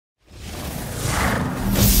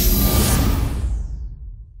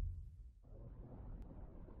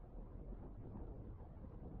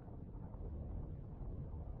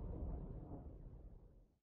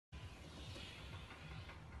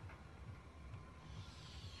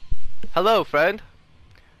Hello, friend.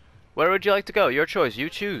 Where would you like to go? Your choice. You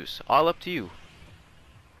choose. All up to you.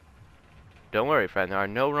 Don't worry, friend. There are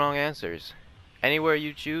no wrong answers. Anywhere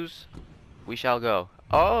you choose, we shall go.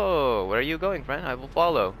 Oh, where are you going, friend? I will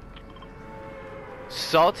follow.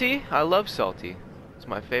 Salty? I love Salty. It's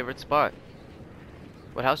my favorite spot.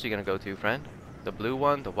 What house are you gonna go to, friend? The blue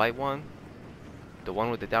one? The white one? The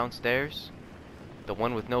one with the downstairs? The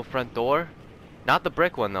one with no front door? Not the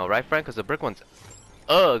brick one though, right, friend? Because the brick one's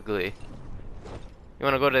ugly. You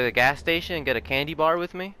wanna go to the gas station and get a candy bar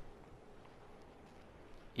with me?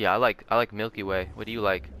 Yeah, I like Milky Way. What do you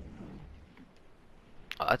like?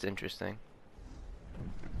 Oh, that's interesting.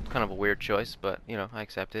 It's kind of a weird choice, but you know, I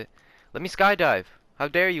accept it. Let me skydive. How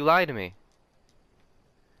dare you lie to me?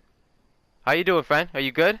 How you doing, friend? Are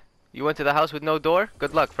you good? You went to the house with no door?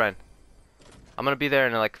 Good luck, friend. I'm gonna be there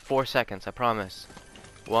in like 4 seconds, I promise.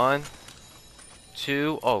 1,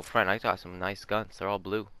 2. Oh, friend, I got some nice guns. They're all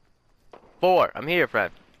blue. 4. I'm here,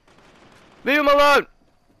 friend. Leave him alone!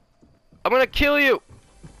 I'm gonna kill you!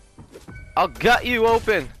 I'll gut you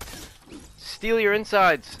open! Steal your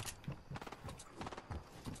insides!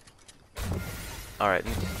 Alright,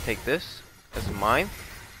 take this. This is mine.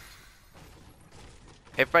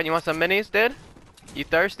 Hey, friend, you want some minis, dude? You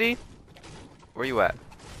thirsty? Where you at?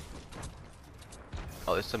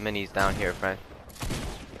 Oh, there's some minis down here, friend.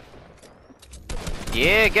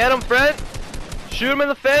 Yeah, get him, friend! Shoot him in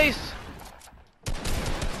the face!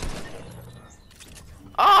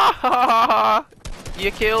 Ah!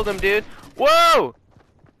 You killed him, dude. Whoa!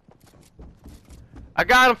 I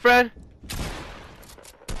got him, friend.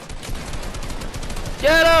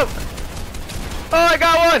 Get him! Oh, I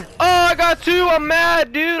got one! Oh, I got 2! I'm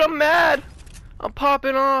mad, dude! I'm mad! I'm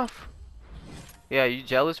popping off! Yeah, you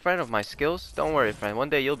jealous, friend, of my skills? Don't worry, friend. One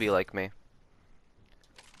day you'll be like me.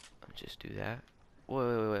 I'll just do that. Wait,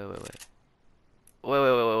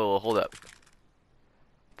 hold up.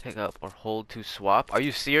 Take up or hold to swap. Are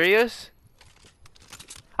you serious?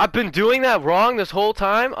 I've been doing that wrong this whole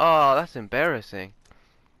time? Oh, that's embarrassing.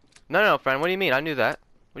 No, friend, what do you mean? I knew that.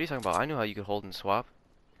 What are you talking about? I knew how you could hold and swap.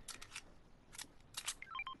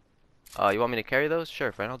 You want me to carry those?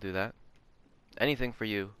 Sure, friend, I'll do that. Anything for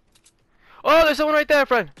you. Oh, there's someone right there,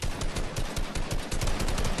 friend!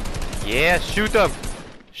 Yeah, shoot them!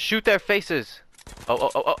 Shoot their faces!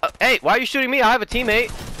 Oh, hey, why are you shooting me? I have a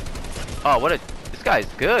teammate! Oh, this guy's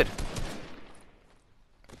good!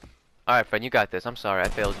 Alright, friend, you got this. I'm sorry, I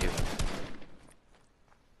failed you.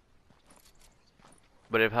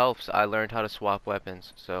 But it helps, I learned how to swap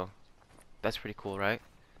weapons, so that's pretty cool, right?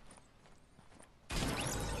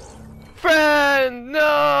 Friend,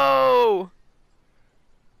 no!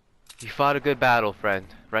 You fought a good battle, friend.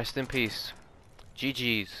 Rest in peace.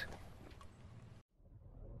 GG's.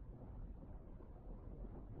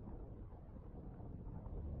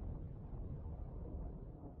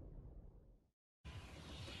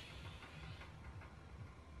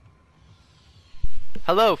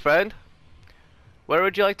 Hello, friend. Where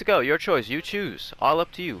would you like to go? Your choice. You choose. All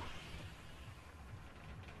up to you.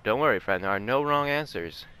 Don't worry, friend. There are no wrong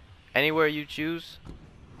answers. Anywhere you choose,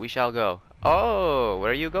 we shall go. Oh, where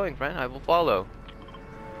are you going, friend? I will follow.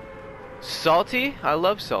 Salty? I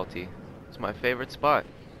love Salty. It's my favorite spot.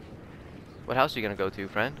 What house are you gonna go to,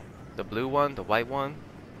 friend? The blue one? The white one?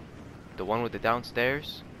 The one with the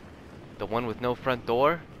downstairs? The one with no front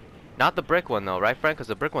door? Not the brick one though, right, friend? Because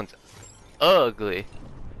the brick one's ugly.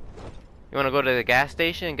 You wanna go to the gas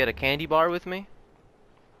station and get a candy bar with me?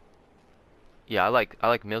 Yeah, I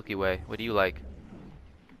like Milky Way. What do you like?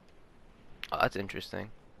 Oh, that's interesting.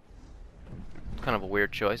 It's kind of a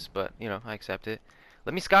weird choice, but you know, I accept it.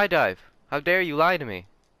 Let me skydive. How dare you lie to me?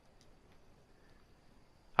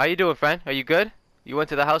 How you doing, friend? Are you good? You went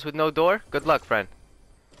to the house with no door? Good luck, friend.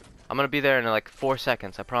 I'm gonna be there in like 4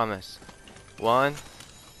 seconds, I promise. 1,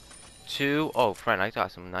 2. Oh, friend, I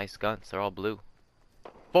got some nice guns. They're all blue.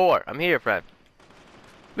 4. I'm here, friend.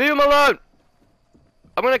 Leave him alone!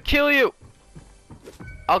 I'm gonna kill you!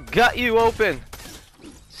 I'll gut you open!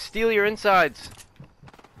 Steal your insides!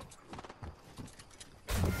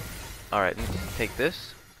 Alright, take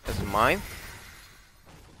this. This is mine.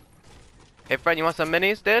 Hey, friend, you want some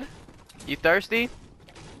minis, dude? You thirsty?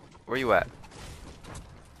 Where you at?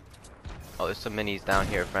 Oh, there's some minis down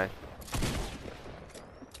here, friend.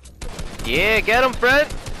 Yeah, get him,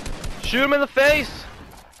 friend! Shoot him in the face!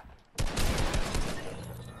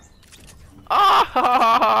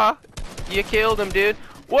 Ah! You killed him, dude.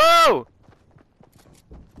 Whoa!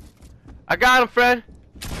 I got him, friend.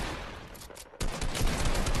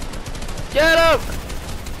 Get him!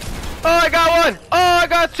 Oh, I got one! Oh, I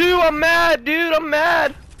got 2! I'm mad, dude! I'm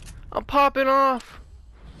mad! I'm popping off.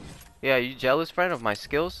 Yeah, you jealous, friend, of my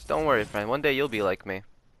skills? Don't worry, friend. One day you'll be like me.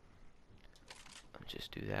 I'll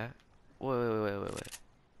just do that. Wait.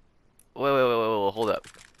 Hold up.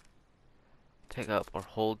 Take up or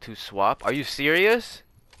hold to swap. Are you serious?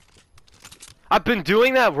 I've been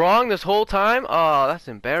doing that wrong this whole time? Oh, that's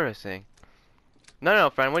embarrassing. No,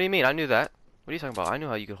 friend. What do you mean? I knew that. What are you talking about? I knew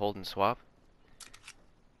how you could hold and swap.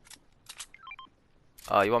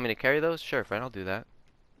 You want me to carry those? Sure, friend. I'll do that.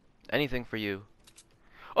 Anything for you.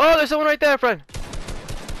 Oh, there's someone right there, friend.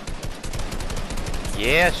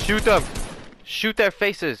 Yeah, shoot them. Shoot their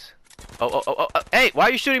faces. Oh. Hey, why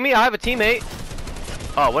are you shooting me? I have a teammate.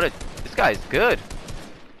 Oh, this guy's good.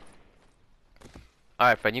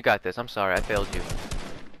 Alright, friend, you got this. I'm sorry, I failed you.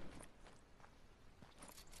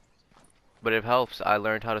 But it helps. I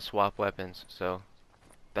learned how to swap weapons, so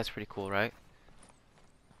that's pretty cool, right?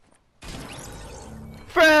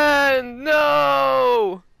 Friend,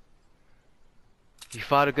 no! You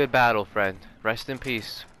fought a good battle, friend. Rest in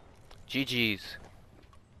peace. GG's.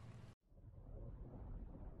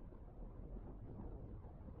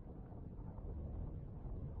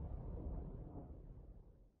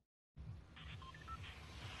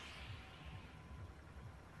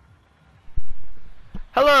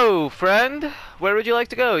 Hello, friend. Where would you like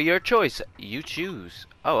to go? Your choice. You choose.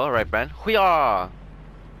 Oh, alright, friend. Hoo-yah!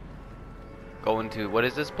 Going to, what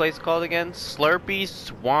is this place called again? Slurpy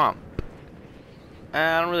Swamp.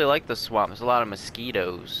 I don't really like the swamp. There's a lot of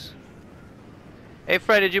mosquitoes. Hey,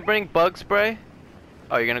 friend, did you bring bug spray?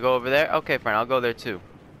 Oh, you're gonna go over there? Okay, friend, I'll go there too.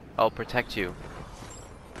 I'll protect you.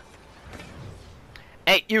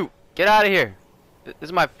 Hey, you! Get out of here! This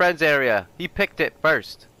is my friend's area. He picked it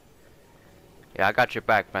first. Yeah, I got your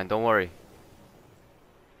back, man. Don't worry.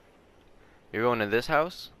 You're going to this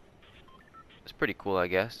house? It's pretty cool, I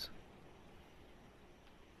guess.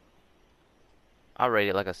 I'll rate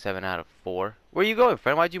it like a 7 out of 4. Where you going,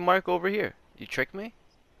 friend? Why'd you mark over here? You tricked me?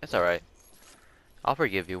 It's alright. I'll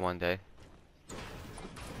forgive you one day.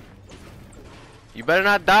 You better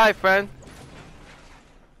not die, friend.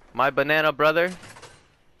 My banana brother.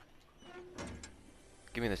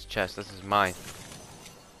 Give me this chest. This is mine.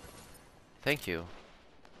 Thank you.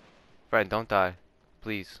 Friend, don't die.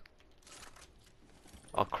 Please.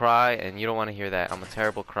 I'll cry, and you don't want to hear that. I'm a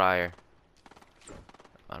terrible crier.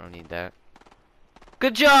 I don't need that.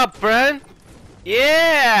 Good job, friend!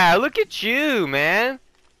 Yeah! Look at you, man!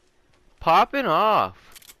 Popping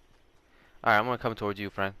off. Alright, I'm gonna come towards you,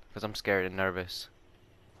 friend. Because I'm scared and nervous.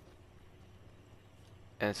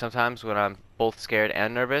 And sometimes when I'm both scared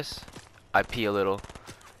and nervous, I pee a little.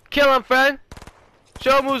 Kill him, friend!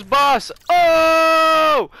 Show him who's boss!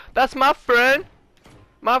 Oh! That's my friend!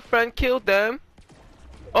 My friend killed them.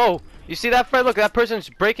 Oh! You see that, friend? Look, that person's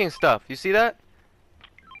breaking stuff. You see that?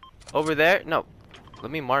 Over there? No. Let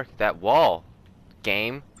me mark that wall.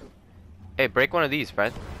 Game. Hey, break one of these,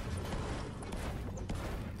 friend.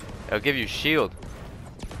 It'll give you shield.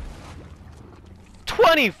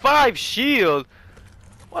 25 shield?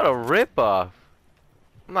 What a ripoff.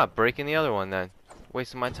 I'm not breaking the other one then.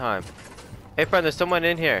 Wasting my time. Hey, friend, there's someone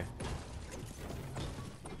in here.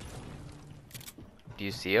 Do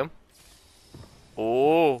you see him?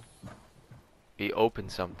 Oh. He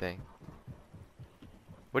opened something.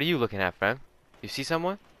 What are you looking at, friend? You see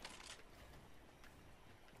someone?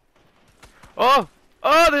 Oh!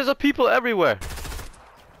 Oh, there's a people everywhere.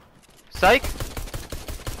 Psych.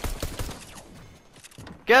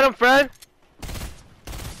 Get him, friend.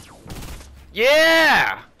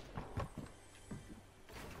 Yeah!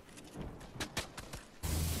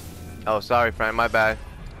 Oh, sorry, friend. My bad.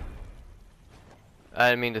 I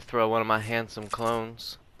didn't mean to throw one of my handsome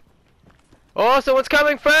clones. Oh, someone's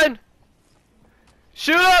coming, friend!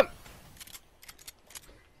 Shoot him!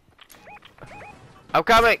 I'm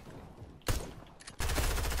coming!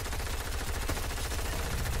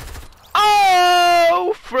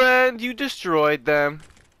 Oh, friend, you destroyed them.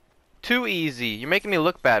 Too easy. You're making me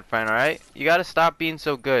look bad, friend, alright? You gotta stop being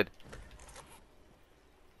so good.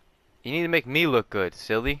 You need to make me look good,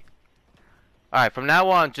 silly. Alright, from now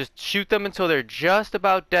on, just shoot them until they're just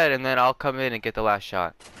about dead, and then I'll come in and get the last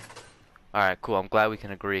shot. Alright, cool. I'm glad we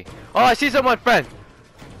can agree. Oh, I see someone, friend!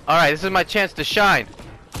 Alright, this is my chance to shine.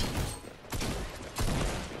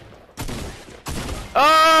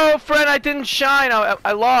 Oh, friend, I didn't shine.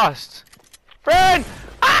 I lost. Friend!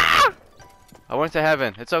 Ah! I went to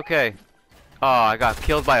heaven. It's okay. Oh, I got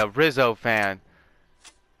killed by a Rizzo fan.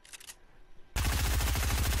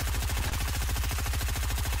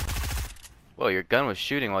 Whoa, your gun was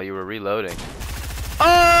shooting while you were reloading.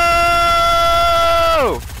 Oh!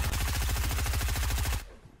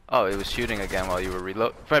 Oh, it was shooting again while you were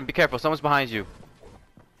reload. Friend, be careful. Someone's behind you.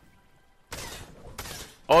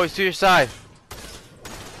 Oh, he's to your side.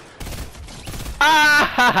 Ah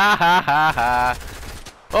ha ha ha ha ha.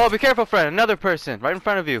 Oh, be careful, friend. Another person right in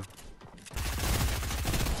front of you.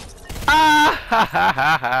 Ah ha ha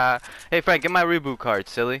ha ha. Hey, friend, get my reboot card,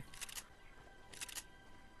 silly.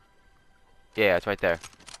 Yeah, it's right there.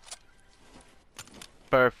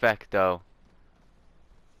 Perfecto.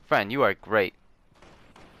 Friend, you are great.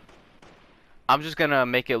 I'm just gonna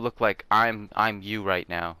make it look like I'm you right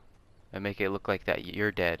now, and make it look like that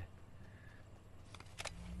you're dead.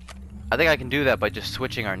 I think I can do that by just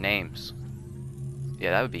switching our names.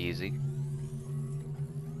 Yeah, that would be easy.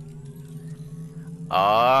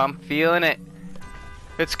 Oh, I'm feeling it.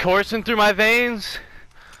 It's coursing through my veins.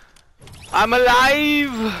 I'm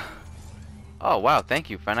alive. Oh wow, thank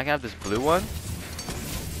you, friend. I can have this blue one.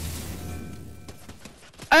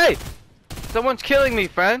 Hey! Someone's killing me,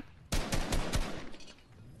 friend.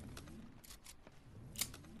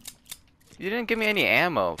 You didn't give me any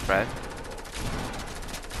ammo, friend.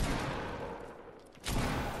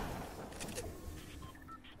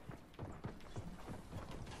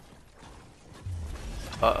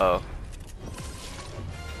 Uh-oh.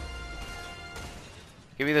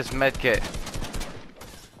 Give me this med kit.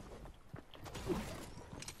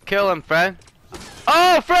 Kill him, friend.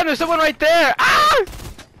 Oh, friend, there's someone right there. Ah!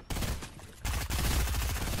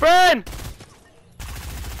 Friend!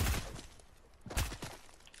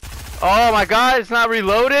 Oh my god, it's not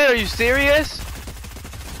reloaded? Are you serious?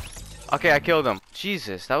 Okay, I killed him.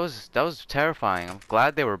 Jesus, that was terrifying. I'm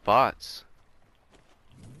glad they were bots.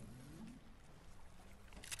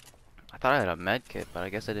 I thought I had a med kit, but I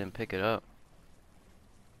guess I didn't pick it up.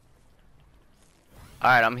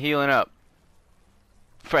 Alright, I'm healing up.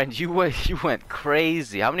 Friend, you went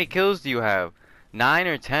crazy. How many kills do you have? 9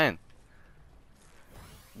 or 10?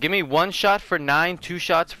 Give me 1 shot for 9, 2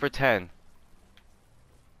 shots for 10.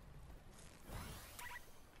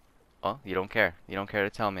 Oh, you don't care. You don't care to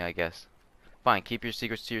tell me, I guess. Fine, keep your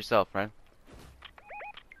secrets to yourself, friend.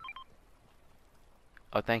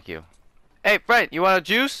 Oh, thank you. Hey, friend, you want a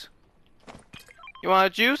juice? You want a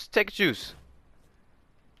juice? Take a juice.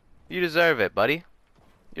 You deserve it, buddy.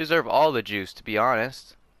 You deserve all the juice, to be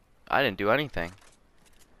honest. I didn't do anything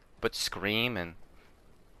but scream and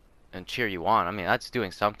cheer you on. I mean, that's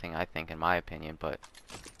doing something, I think, in my opinion, but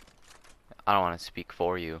I don't want to speak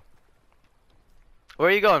for you. Where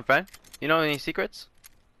are you going, friend? You know any secrets?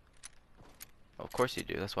 Of course you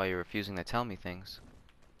do. That's why you're refusing to tell me things.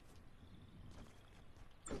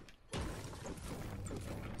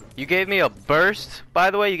 You gave me a burst. By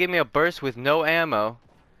the way, you gave me a burst with no ammo.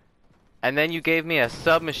 And then you gave me a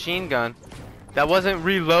submachine gun that wasn't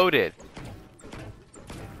reloaded.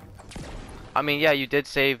 I mean, yeah, you did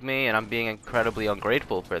save me, and I'm being incredibly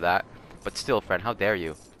ungrateful for that. But still, friend, how dare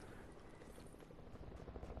you?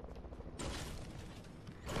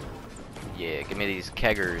 Yeah, give me these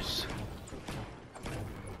keggers.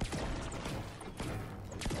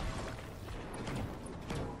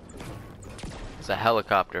 It's a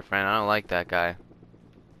helicopter, friend. I don't like that guy.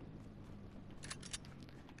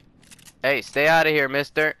 Hey, stay out of here,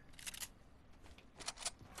 mister.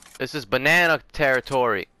 This is banana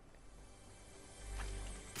territory.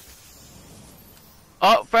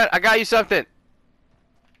 Oh, Fred, I got you something.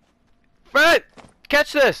 Fred,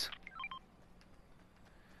 catch this.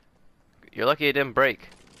 You're lucky it didn't break.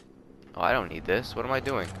 Oh, I don't need this. What am I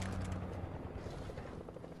doing?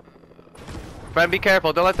 Fred, be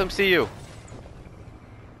careful. Don't let them see you.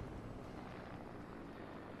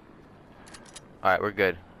 Alright, we're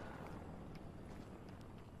good.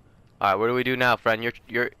 Alright, what do we do now, friend?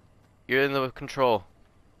 You're in the control.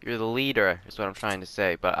 You're the leader, is what I'm trying to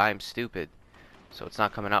say, but I'm stupid. So it's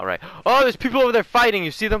not coming out right. Oh, there's people over there fighting.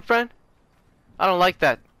 You see them, friend? I don't like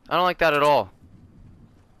that. I don't like that at all.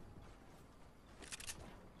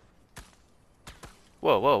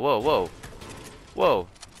 Whoa, whoa, whoa, whoa. Whoa.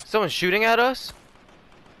 Someone's shooting at us?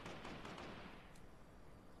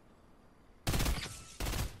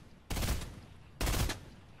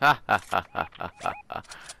 Ha ha ha ha ha ha ha.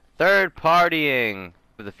 Third partying.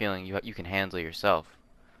 With the feeling you can handle yourself.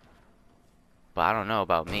 But I don't know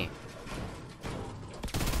about me.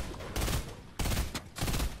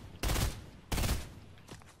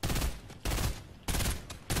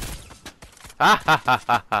 Ha ha ha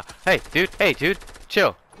ha ha. Hey dude,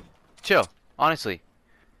 chill. Chill. Honestly.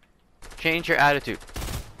 Change your attitude.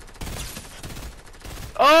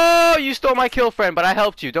 Oh, you stole my kill, friend, but I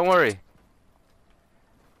helped you, don't worry.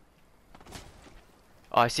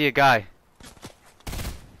 Oh, I see a guy.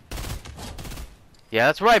 Yeah,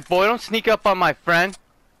 that's right, boy. Don't sneak up on my friend.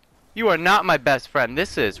 You are not my best friend.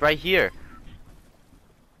 This is, right here.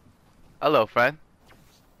 Hello, friend.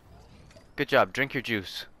 Good job. Drink your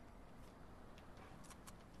juice.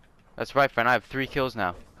 That's right, friend. I have 3 kills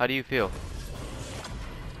now. How do you feel?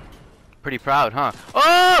 Pretty proud, huh?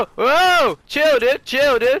 Oh! Whoa! Chill, dude.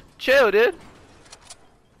 Chill, dude. Chill, dude.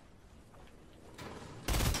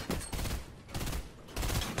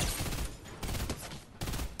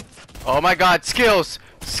 Oh my god, skills!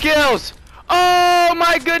 Skills! Oh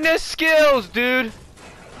my goodness, skills, dude!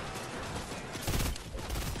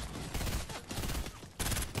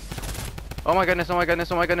 Oh my goodness, oh my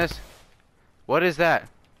goodness, oh my goodness. What is that?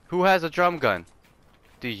 Who has a drum gun?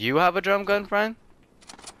 Do you have a drum gun, friend?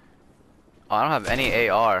 Oh, I don't have any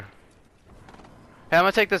AR. Hey, I'm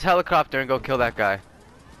gonna take this helicopter and go kill that guy.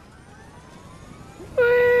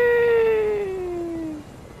 Whee!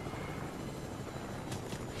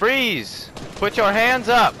 Freeze! Put your hands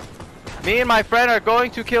up! Me and my friend are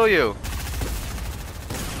going to kill you.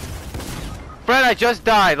 Friend, I just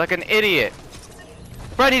died like an idiot.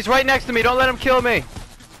 Friend, he's right next to me. Don't let him kill me.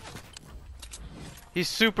 He's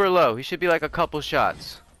super low. He should be like a couple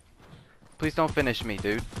shots. Please don't finish me,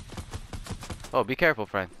 dude. Oh, be careful,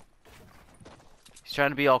 friend. He's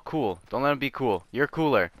trying to be all cool. Don't let him be cool. You're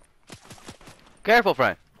cooler. Careful,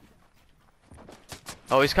 friend.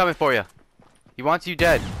 Oh, he's coming for you. He wants you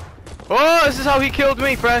dead. Oh, this is how he killed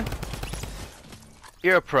me, friend.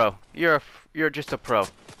 You're a pro. You're just a pro.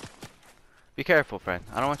 Be careful, friend.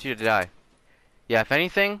 I don't want you to die. Yeah, if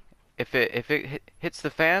anything, if it hits the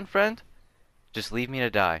fan, friend, just leave me to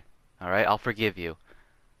die. All right? I'll forgive you.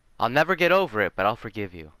 I'll never get over it, but I'll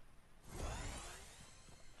forgive you.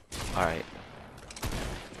 All right.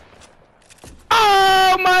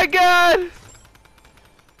 Oh my god!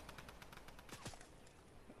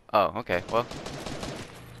 Oh, okay. Well,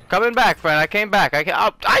 coming back, friend. I came back.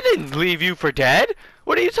 I didn't leave you for dead.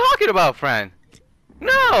 What are you talking about, friend?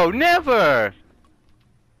 No, never.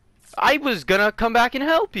 I was gonna come back and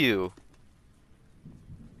help you.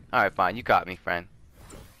 Alright, fine. You got me, friend.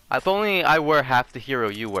 If only I were half the hero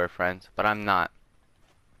you were, friend. But I'm not.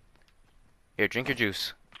 Here, drink your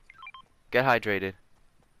juice. Get hydrated.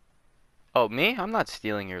 Oh, me? I'm not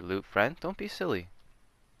stealing your loot, friend. Don't be silly.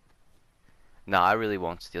 No, I really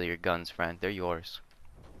won't steal your guns, friend. They're yours.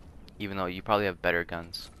 Even though you probably have better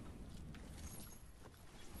guns.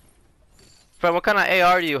 Friend, what kind of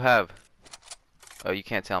AR do you have? Oh, you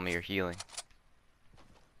can't tell me you're healing.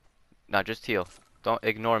 No, just heal. Don't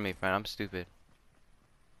ignore me, friend. I'm stupid.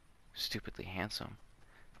 Stupidly handsome.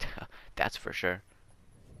 That's for sure.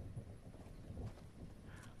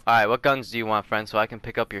 Alright, what guns do you want, friend, so I can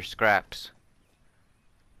pick up your scraps?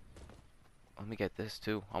 Let me get this,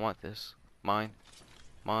 too. I want this. Mine.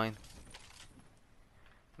 Mine.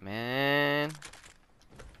 Man.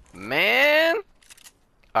 Man!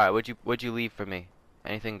 Alright, what'd you leave for me?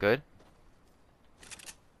 Anything good?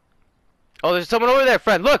 Oh, there's someone over there,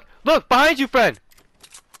 friend. Look! Look! Behind you, friend!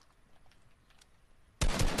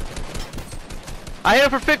 I hit him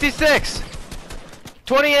for 56!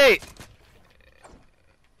 28!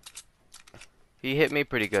 He hit me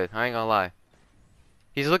pretty good. I ain't gonna lie.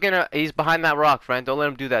 He's behind that rock, friend. Don't let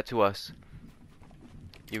him do that to us.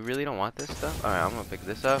 You really don't want this stuff? Alright, I'm gonna pick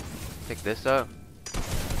this up. Pick this up.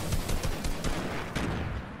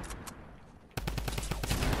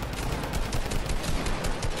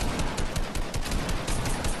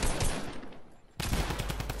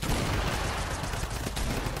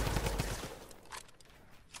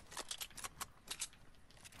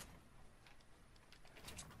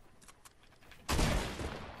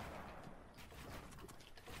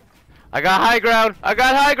 I got high ground! I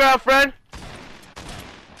got high ground, friend!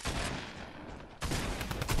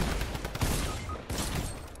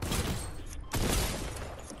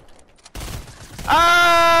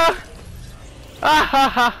 Ah! Ah ha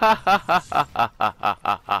ha ha ha ha ha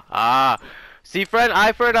ha ha ha! See, friend,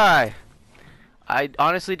 eye for an eye. I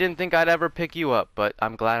honestly didn't think I'd ever pick you up, but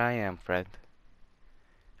I'm glad I am, friend.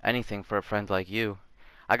 Anything for a friend like you.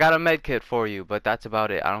 I got a med kit for you, but that's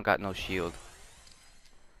about it. I don't got no shield.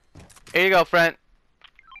 Here you go, friend.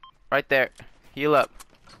 Right there. Heal up.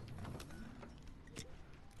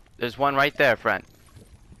 There's one right there, friend.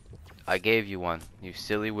 I gave you one, you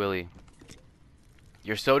silly willy.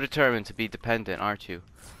 You're so determined to be dependent, aren't you?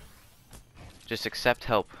 Just accept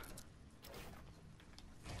help.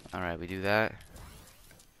 Alright, we do that.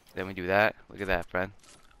 Then we do that. Look at that, friend.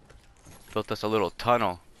 Built us a little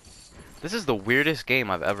tunnel. This is the weirdest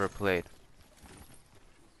game I've ever played.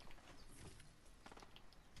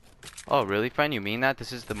 Oh, really, friend? You mean that?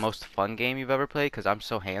 This is the most fun game you've ever played? Because I'm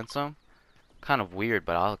so handsome? Kind of weird,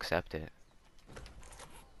 but I'll accept it.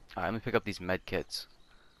 Alright, let me pick up these med kits.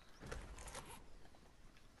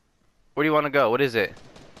 Where do you want to go? What is it?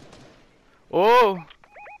 Oh!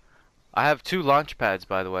 I have 2 launch pads,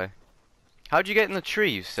 by the way. How'd you get in the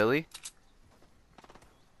tree, you silly?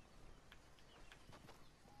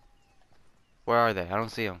 Where are they? I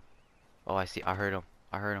don't see them. Oh, I see. I heard them.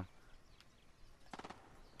 I heard them.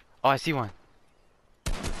 Oh, I see one.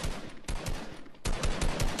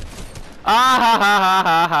 Ah ha ha ha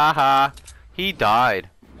ha ha ha. He died.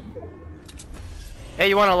 Hey,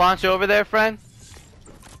 you want to launch over there, friend?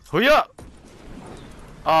 Hoo-ya!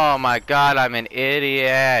 Oh my god, I'm an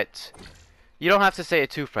idiot. You don't have to say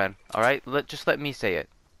it too, friend. Alright? Just let me say it.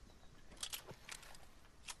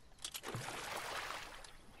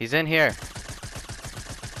 He's in here.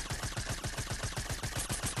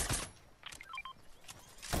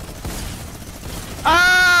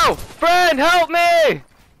 Oh! Friend, help me!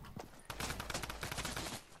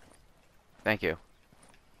 Thank you.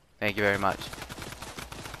 Thank you very much.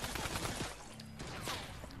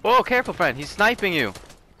 Whoa, careful, friend. He's sniping you.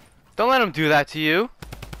 Don't let him do that to you.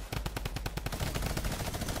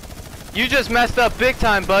 You just messed up big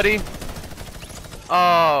time, buddy.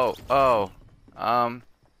 Oh.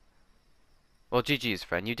 Well, GG's,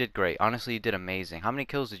 friend. You did great. Honestly, you did amazing. How many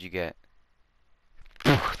kills did you get?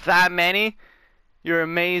 That many? You're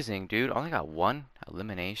amazing, dude. Only got 1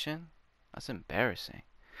 elimination? That's embarrassing.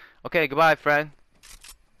 Okay, goodbye, friend.